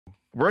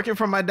Working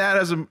for my dad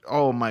as a,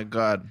 oh my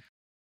God.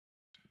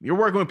 You're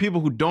working with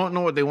people who don't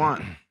know what they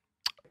want.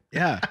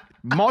 Yeah.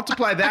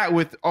 Multiply that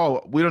with,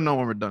 oh, we don't know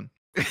when we're done.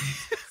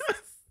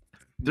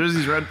 There's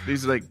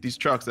these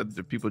trucks that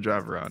the people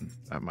drive around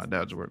at my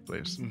dad's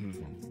workplace.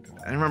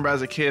 I remember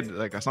as a kid,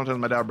 like sometimes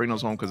my dad would bring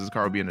those home because his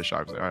car would be in the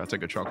shop. Like, all right, I'll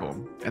take a truck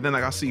home. And then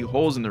like I'll see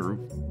holes in the roof.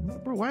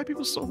 Bro, why are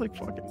people so like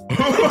fucking?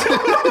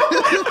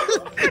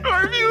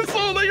 Why are people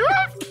so like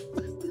rough?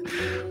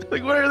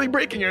 Like, what are they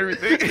breaking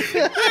everything? And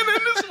then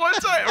this one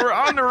time, we're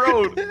on the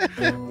road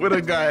with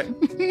a guy.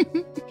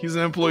 He's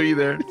an employee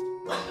there.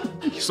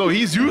 So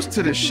he's used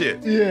to this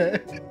shit. Yeah.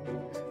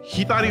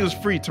 He thought he was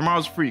free.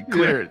 Tomorrow's free.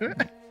 Cleared. Yeah.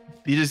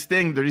 There's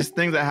these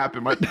things that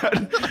happen. My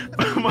dad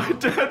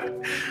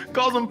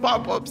calls them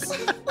pop-ups.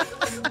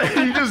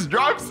 He just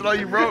drops it on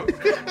you, bro.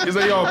 He's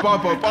like, yo,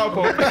 pop-up.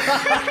 60%.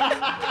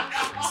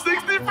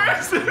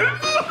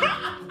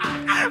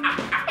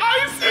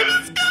 I see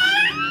this guy.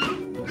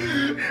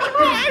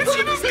 Bro, I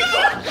see this guy.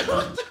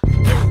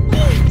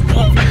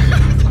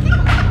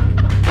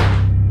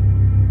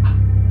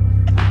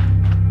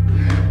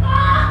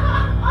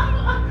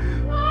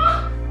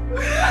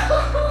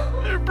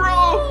 Bro,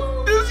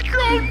 this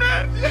grown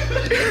man.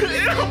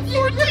 I'm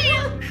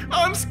 14.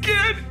 I'm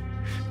scared.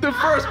 The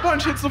first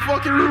punch hits the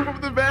fucking roof of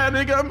the van,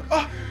 nigga.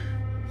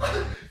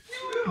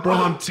 Bro,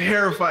 I'm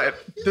terrified.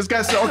 This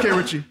guy said, okay,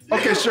 Richie.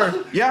 Okay, sure.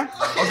 Yeah?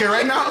 Okay,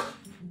 right now?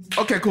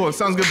 Okay, cool.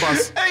 Sounds good,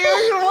 boss. Hey, yo,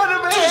 you don't want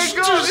to make it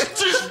good.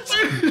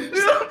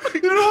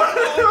 You don't want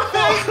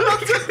to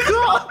make it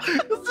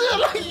good.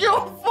 Like, yo,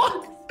 fuck.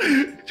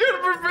 Trying to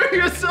prepare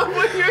yourself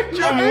when you're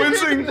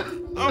driving.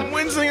 I'm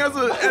wincing as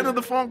the end of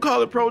the phone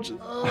call approaches.